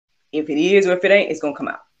If it is or if it ain't, it's gonna come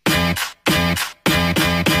out.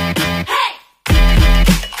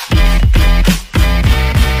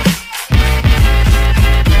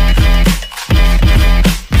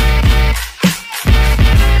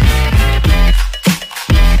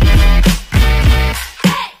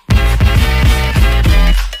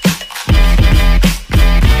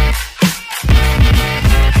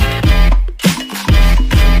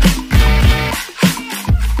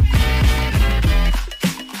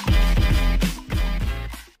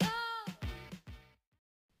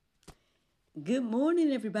 Good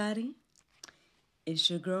morning, everybody. It's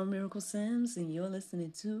your girl, Miracle Sims, and you're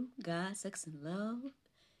listening to God, Sex, and Love,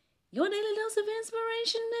 your daily dose of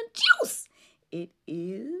inspiration and juice. It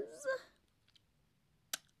is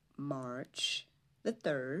March the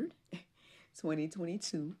 3rd,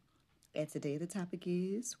 2022, and today the topic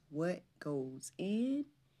is what goes in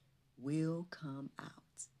will come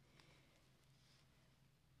out.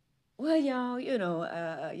 Well, y'all,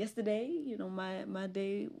 yesterday, my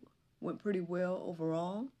day went pretty well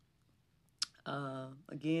overall.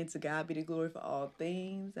 Again, to God be the glory for all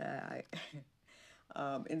things.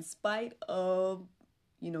 In spite of,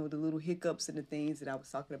 the little hiccups and the things that I was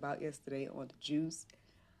talking about yesterday on the juice,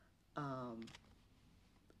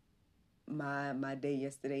 my day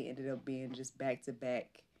yesterday ended up being just back to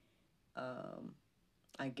back.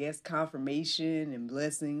 I guess confirmation and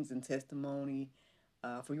blessings and testimony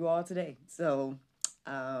for you all today. So,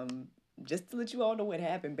 just to let you all know what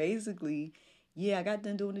happened, basically, I got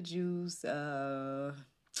done doing the juice. I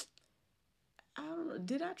don't know.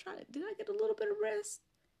 Did I get a little bit of rest?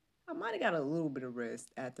 I might have got a little bit of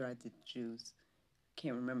rest after I did the juice.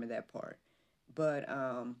 Can't remember that part. But,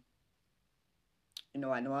 I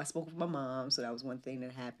know I spoke with my mom, so that was one thing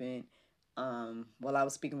that happened. While I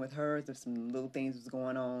was speaking with her, there's some little things was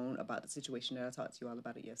going on about the situation that I talked to you all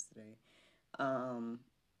about it yesterday.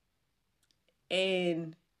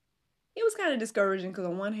 And it was kind of discouraging because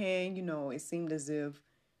on one hand, it seemed as if,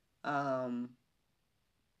 my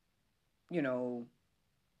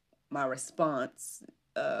response,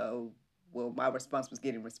 my response was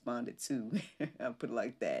getting responded to. I'll put it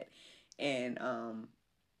like that. And, at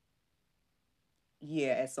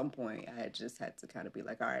some point I just had to kind of be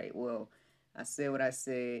like, all right, well, I said what I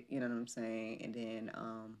said, you know what I'm saying? And then,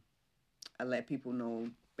 I let people know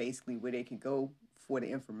basically where they could go for the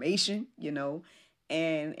information,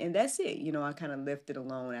 and that's it. I kind of left it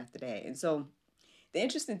alone after that. And so the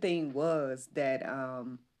interesting thing was that,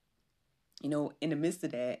 in the midst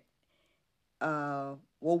of that,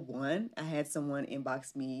 one, I had someone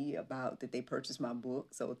inbox me about that they purchased my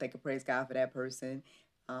book. So thank and praise God for that person.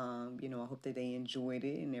 I hope that they enjoyed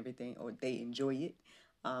it and everything, or they enjoy it.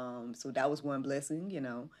 So that was one blessing,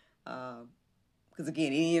 because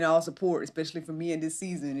again, any and all support, especially for me in this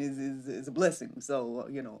season, is a blessing. So,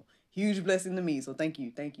 huge blessing to me. So thank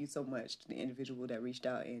you so much to the individual that reached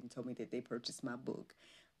out and told me that they purchased my book.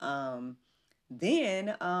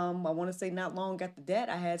 Then I want to say not long after that,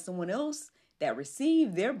 I had someone else that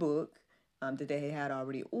received their book that they had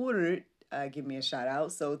already ordered give me a shout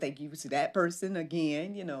out. So thank you to that person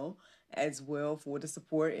again, as well for the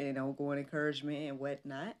support and ongoing encouragement and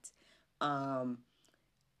whatnot.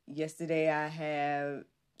 Yesterday I had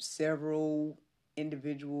several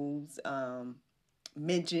individuals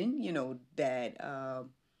mention, that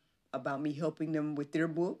about me helping them with their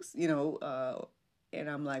books, and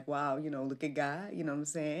I'm like, wow, look at God, you know what I'm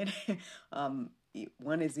saying?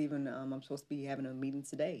 One is even, I'm supposed to be having a meeting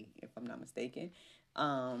today, if I'm not mistaken,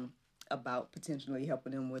 about potentially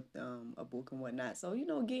helping them with a book and whatnot. So,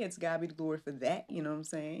 again, it's God be the glory for that, you know what I'm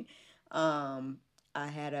saying? I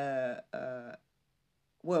had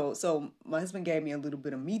so my husband gave me a little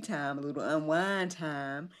bit of me time, a little unwind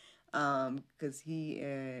time, because he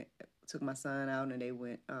took my son out and they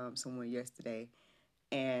went somewhere yesterday.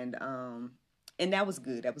 And that was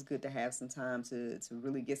good. That was good to have some time to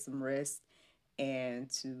really get some rest and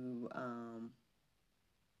to,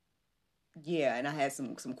 and I had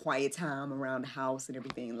some quiet time around the house and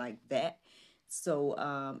everything like that. So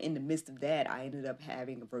in the midst of that, I ended up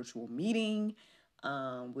having a virtual meeting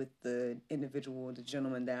with the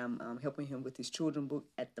gentleman that I'm helping him with his children book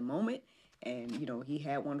at the moment. And, he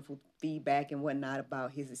had wonderful feedback and whatnot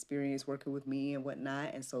about his experience working with me and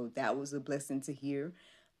whatnot. And so that was a blessing to hear.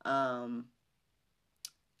 I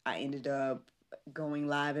ended up going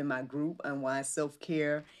live in my group, Unwind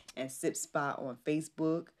Self-Care and Sip Spot on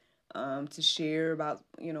Facebook, to share about,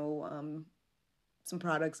 some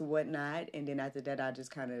products and whatnot. And then after that, I just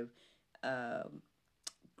kind of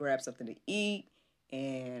grabbed something to eat,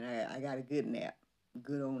 and I got a good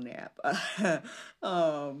old nap.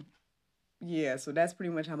 yeah, so that's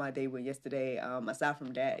pretty much how my day went yesterday. Aside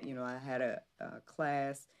from that, I had a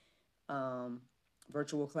class, um,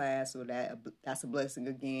 virtual class, so that's a blessing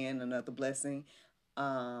again, another blessing.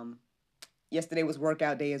 Um, Yesterday was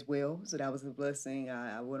workout day as well, so that was a blessing.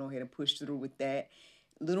 I went on ahead and pushed through with that.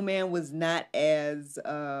 Little man was not as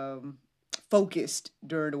focused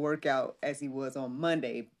during the workout as he was on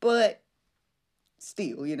Monday, but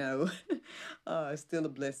still, still a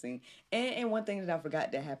blessing. And one thing that I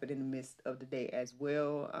forgot that happened in the midst of the day as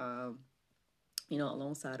well,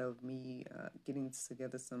 alongside of me getting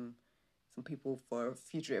together some people for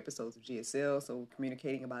future episodes of GSL, so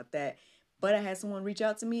communicating about that. But I had someone reach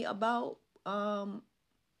out to me about an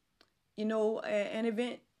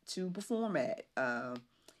event to perform at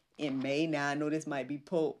in May. Now I know this might be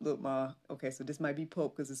Pope. Look, Ma. Okay, so this might be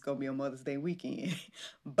Pope because it's gonna be on Mother's Day weekend.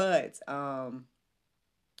 But I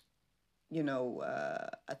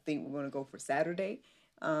think we're gonna go for Saturday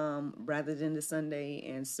rather than the Sunday,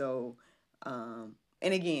 and so. And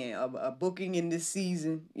again, a booking in this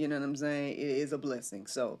season, you know what I'm saying, it is a blessing.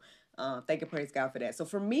 So thank and praise God for that. So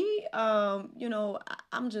for me, I'm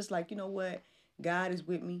just like, you know what? God is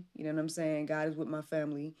with me. You know what I'm saying? God is with my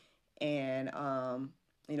family. And,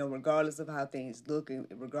 regardless of how things look, and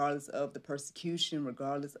regardless of the persecution,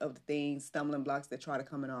 regardless of the things, stumbling blocks that try to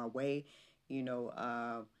come in our way, you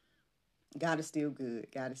know, God is still good.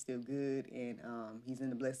 God is still good, and He's in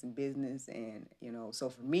the blessing business. And so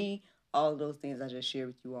for me, all of those things I just shared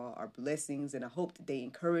with you all are blessings, and I hope that they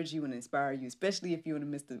encourage you and inspire you, especially if you're in the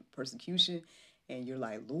midst of persecution and you're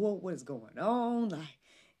like, Lord, what is going on? Like,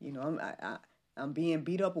 I'm being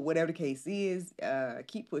beat up or whatever the case is.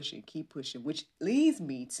 Keep pushing. Which leads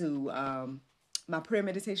me to my prayer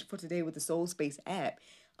meditation for today with the Soul Space app.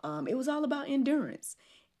 It was all about endurance.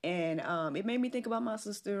 And it made me think about my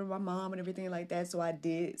sister, my mom, and everything like that. So I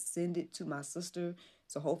did send it to my sister.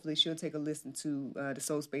 So hopefully she'll take a listen to the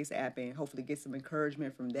Soul Space app and hopefully get some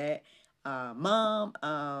encouragement from that. Mom,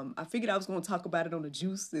 I figured I was going to talk about it on the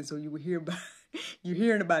juice, and so you will hear about you're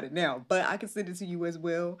hearing about it now. But I can send it to you as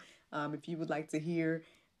well if you would like to hear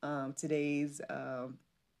today's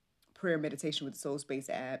prayer meditation with the Soul Space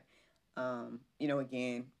app.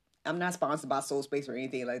 Again, I'm not sponsored by Soul Space or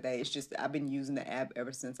anything like that. It's just I've been using the app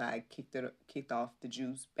ever since I kicked off the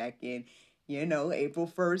juice back in, April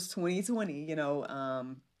 1st, 2020,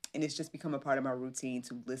 and it's just become a part of my routine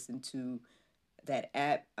to listen to that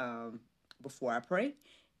app before I pray.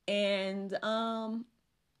 And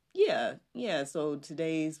so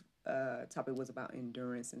today's topic was about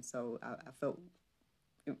endurance, and so I felt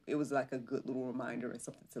it was like a good little reminder and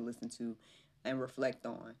something to listen to and reflect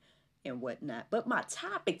on and whatnot. But my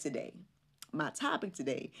topic today,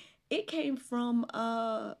 it came from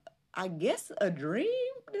I guess a dream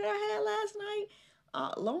that I had last night.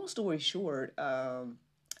 Long story short, I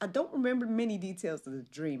don't remember many details of the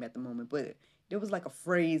dream at the moment, but there was like a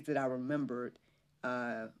phrase that I remembered,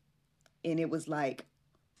 and it was like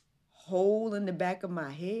hole in the back of my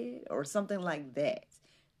head or something like that.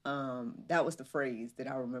 That was the phrase that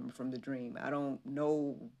I remember from the dream. I don't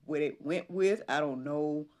know what it went with. I don't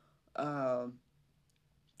know. I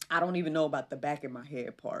don't even know about the back of my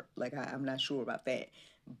head part. Like I'm not sure about that.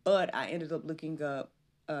 But I ended up looking up.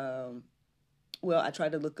 I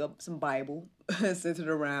tried to look up some Bible centered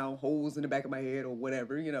around holes in the back of my head or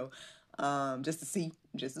whatever, just to see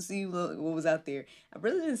what was out there. I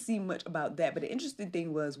really didn't see much about that. But the interesting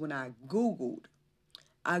thing was when I Googled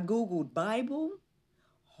Bible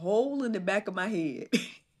hole in the back of my head.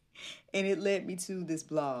 And it led me to this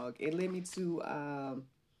blog. It led me to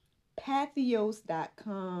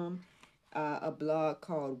pathos.com, a blog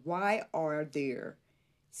called Why Are There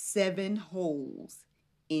 7 Holes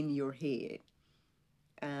in Your Head?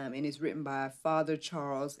 And it's written by Father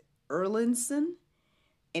Charles Erlinson.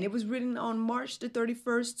 And it was written on March the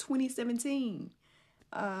 31st, 2017.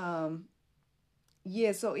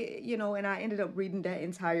 So, and I ended up reading that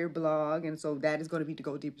entire blog. And so that is going to be the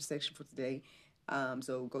Go Deeper section for today.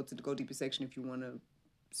 So go to the Go Deeper section if you want to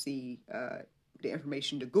see the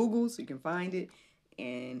information to Google so you can find it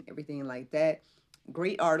and everything like that.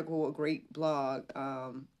 Great article, a great blog.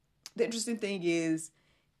 The interesting thing is,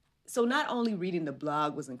 so not only reading the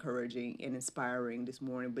blog was encouraging and inspiring this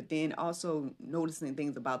morning, but then also noticing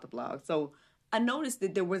things about the blog. So I noticed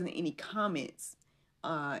that there wasn't any comments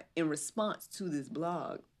in response to this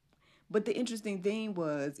blog. But the interesting thing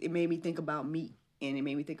was it made me think about me, and it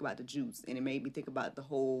made me think about the juice, and it made me think about the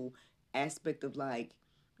whole aspect of like,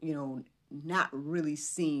 not really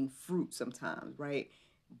seeing fruit sometimes, right?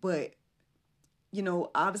 But,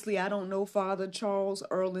 obviously I don't know Father Charles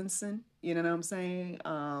Erlinson, you know what I'm saying?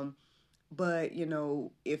 But,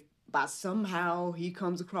 if by somehow he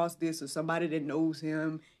comes across this, or somebody that knows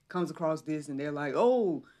him comes across this, and they're like,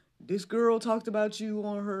 oh, this girl talked about you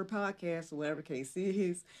on her podcast, or whatever the case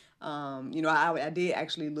is. I did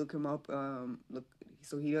actually look him up.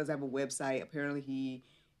 So he does have a website. Apparently, he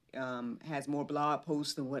has more blog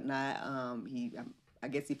posts and whatnot. I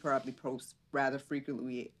guess he probably posts rather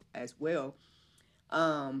frequently as well.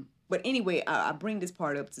 But anyway, I bring this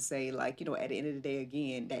part up to say, like, at the end of the day,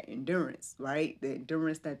 again, that endurance, right? The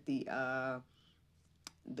endurance that the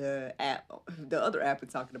other app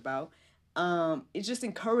is talking about. It's just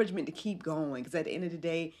encouragement to keep going, because at the end of the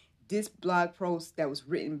day, this blog post that was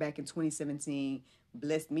written back in 2017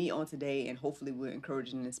 blessed me on today, and hopefully will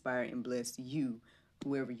encourage and inspire and bless you,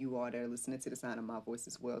 whoever you are that are listening to the sound of my voice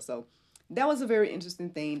as well. So that was a very interesting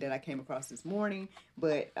thing that I came across this morning.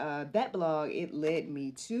 But that blog, it led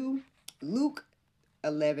me to Luke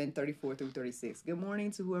 11:34-36. Good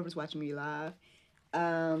morning to whoever's watching me live.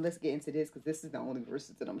 Let's get into this, because this is the only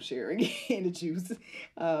verses that I'm sharing in the juice.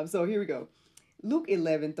 So here we go. Luke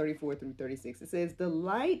 11:34-36. It says, the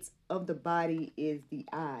light of the body is the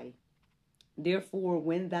eye. Therefore,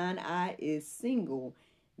 when thine eye is single,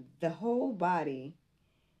 the whole body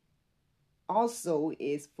also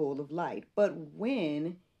is full of light. But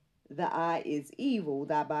when the eye is evil,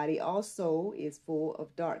 thy body also is full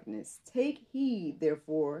of darkness. Take heed,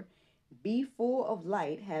 therefore, be full of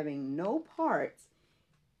light, having no part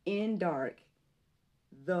in dark.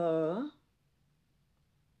 I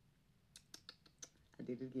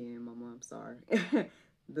did it again, Mama, I'm sorry.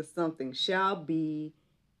 The something shall be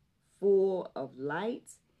full of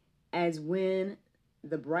light, as when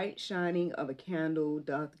the bright shining of a candle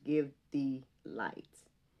doth give thee light.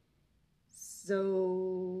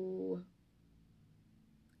 So,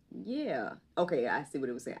 yeah. Okay, I see what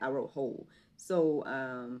it was saying. I wrote whole. So,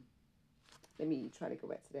 let me try to go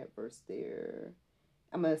back to that verse there.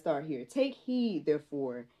 I'm going to start here. Take heed,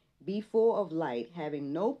 therefore, be full of light,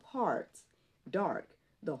 having no part dark.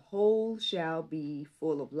 The whole shall be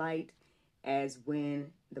full of light, as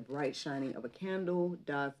when the bright shining of a candle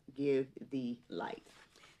doth give thee light.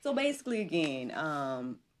 So basically, again,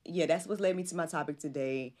 that's what led me to my topic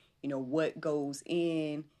today. What goes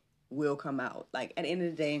in will come out. Like, at the end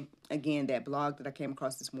of the day, again, that blog that I came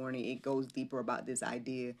across this morning, it goes deeper about this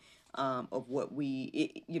idea of what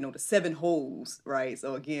the 7 holes, right?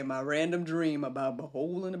 So again, my random dream about a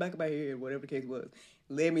hole in the back of my head, whatever the case was,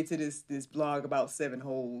 led me to this blog about 7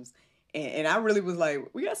 holes. And I really was like,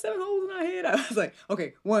 we got 7 holes in our head? I was like,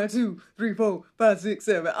 okay, 1, 2, 3, 4, 5, 6,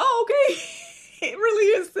 7. Oh, okay. It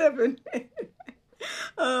really is 7.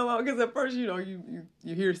 Because at first, you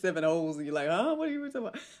hear 7 holes and you're like, huh, what are you talking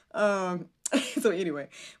about? So anyway,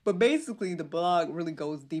 but basically the blog really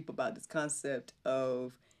goes deep about this concept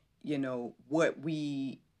of, what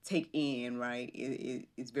we take in, right?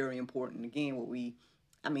 It's very important. Again,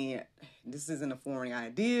 this isn't a foreign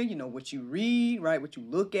idea. What you read, right? What you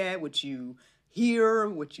look at, what you hear,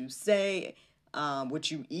 what you say,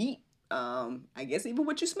 what you eat, I guess even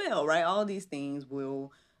what you smell, right? All these things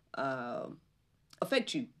will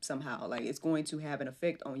affect you somehow. Like, it's going to have an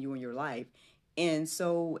effect on you in your life. And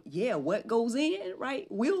so, what goes in, right,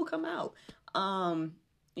 will come out.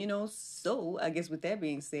 So I guess with that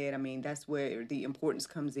being said, that's where the importance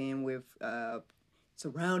comes in with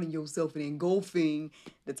surrounding yourself and engulfing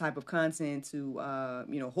the type of content to,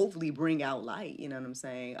 hopefully bring out light. You know what I'm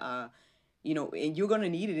saying? And you're going to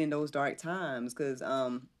need it in those dark times, because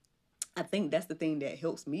I think that's the thing that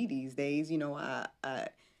helps me these days. I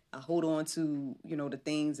hold on to, the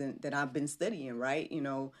things that I've been studying, right?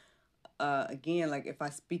 Again, like if I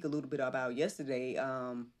speak a little bit about yesterday,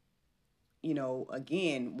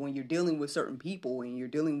 again, when you're dealing with certain people and you're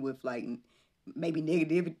dealing with like maybe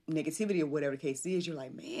negativity or whatever the case is, you're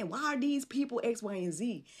like, man, why are these people X, Y, and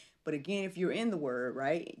Z? But again, if you're in the word,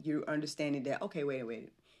 right, you're understanding that, okay,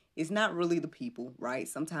 wait. It's not really the people, right?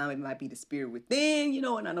 Sometimes it might be the spirit within,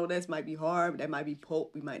 and I know that might be hard, but that might be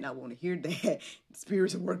pulp. We might not want to hear that.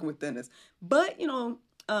 Spirits are working within us. But,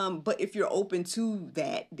 but if you're open to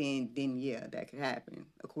that, then yeah, that could happen.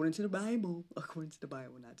 According to the Bible,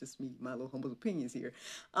 not just me, my little humble opinions here.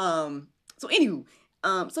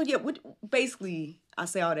 Basically, I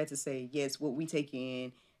say all that to say, yes, what we take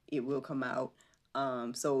in, it will come out.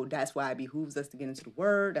 So that's why it behooves us to get into the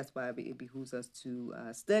word. That's why it behooves us to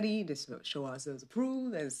study, to show ourselves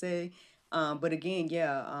approved, as I say. But again,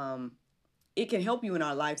 it can help you in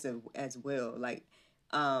our lives as well. Like,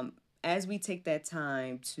 as we take that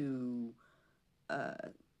time to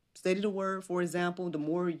study the word, for example, the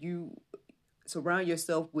more you surround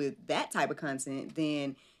yourself with that type of content,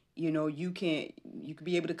 then you can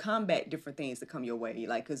be able to combat different things that come your way.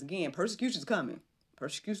 Like, because again, persecution's coming.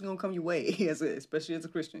 persecution gonna come your way, especially as a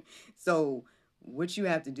Christian. So what you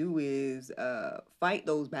have to do is fight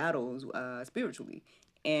those battles spiritually.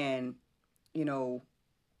 And,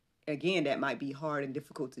 again, that might be hard and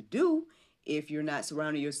difficult to do if you're not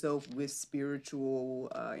surrounding yourself with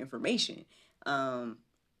spiritual information.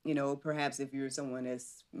 Perhaps if you're someone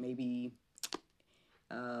that's maybe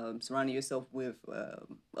surrounding yourself with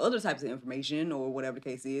other types of information or whatever the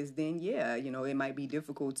case is, then it might be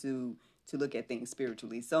difficult to look at things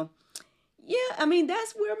spiritually. So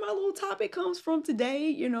that's where my little topic comes from today.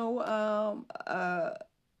 If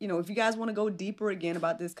you guys want to go deeper again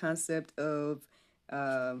about this concept of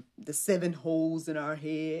the 7 holes in our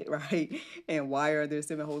head, right? And why are there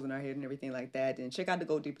 7 holes in our head and everything like that, then check out the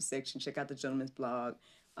Go Deeper section, check out the gentleman's blog.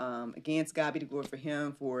 Again, to God be the glory for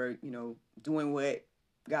him for, doing what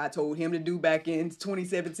God told him to do back in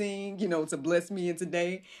 2017, to bless me in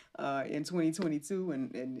today, in 2022,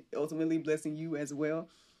 and ultimately blessing you as well.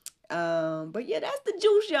 That's the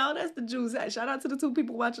juice, y'all. That's the juice. Shout out to the 2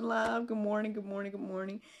 people watching live. Good morning, good morning, good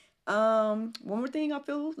morning. One more thing I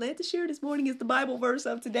feel led to share this morning is the Bible verse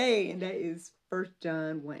of today, and that is 1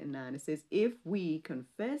 John 1:9. It says, if we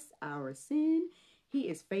confess our sin, he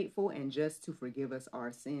is faithful and just to forgive us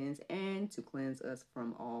our sins and to cleanse us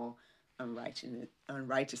from all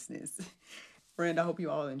unrighteousness. Friend, I hope you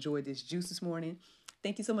all enjoyed this juice this morning.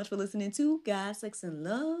 Thank you so much for listening to God, Sex, and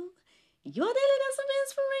Love, your daily dose of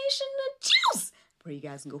inspiration, the juice. Pray you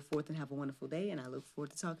guys can go forth and have a wonderful day, and I look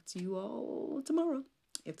forward to talking to you all tomorrow,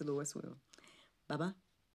 if the Lord's will. Bye-bye.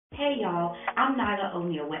 Hey y'all, I'm Nyla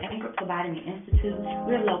O'Neal with Anchor Phlebotomy Institute.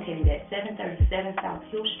 We're located at 737 South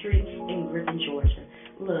Hill Street in Griffin, Georgia.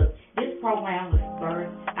 Look, this program was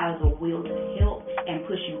birthed out of a will to help and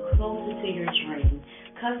push you closer to your dream,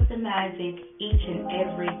 customizing each and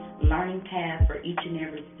every learning path for each and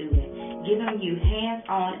every student, giving you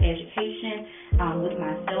hands-on education with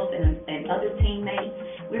myself and other teammates.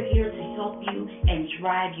 We're here to help you and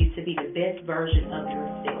drive you to be the best version of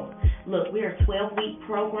yourself. Look, we're a 12-week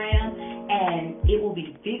program, and it will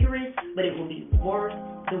be vigorous, but it will be worth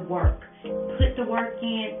the work. Put the work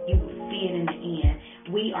in, you will see it in the end.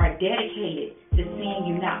 We are dedicated to seeing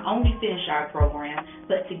you not only finish our program,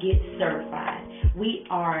 but to get certified. We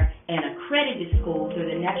are an accredited school through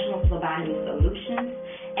the National Phlebotomy Solutions,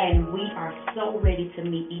 and we are so ready to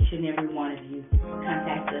meet each and every one of you.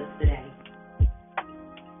 Contact us today.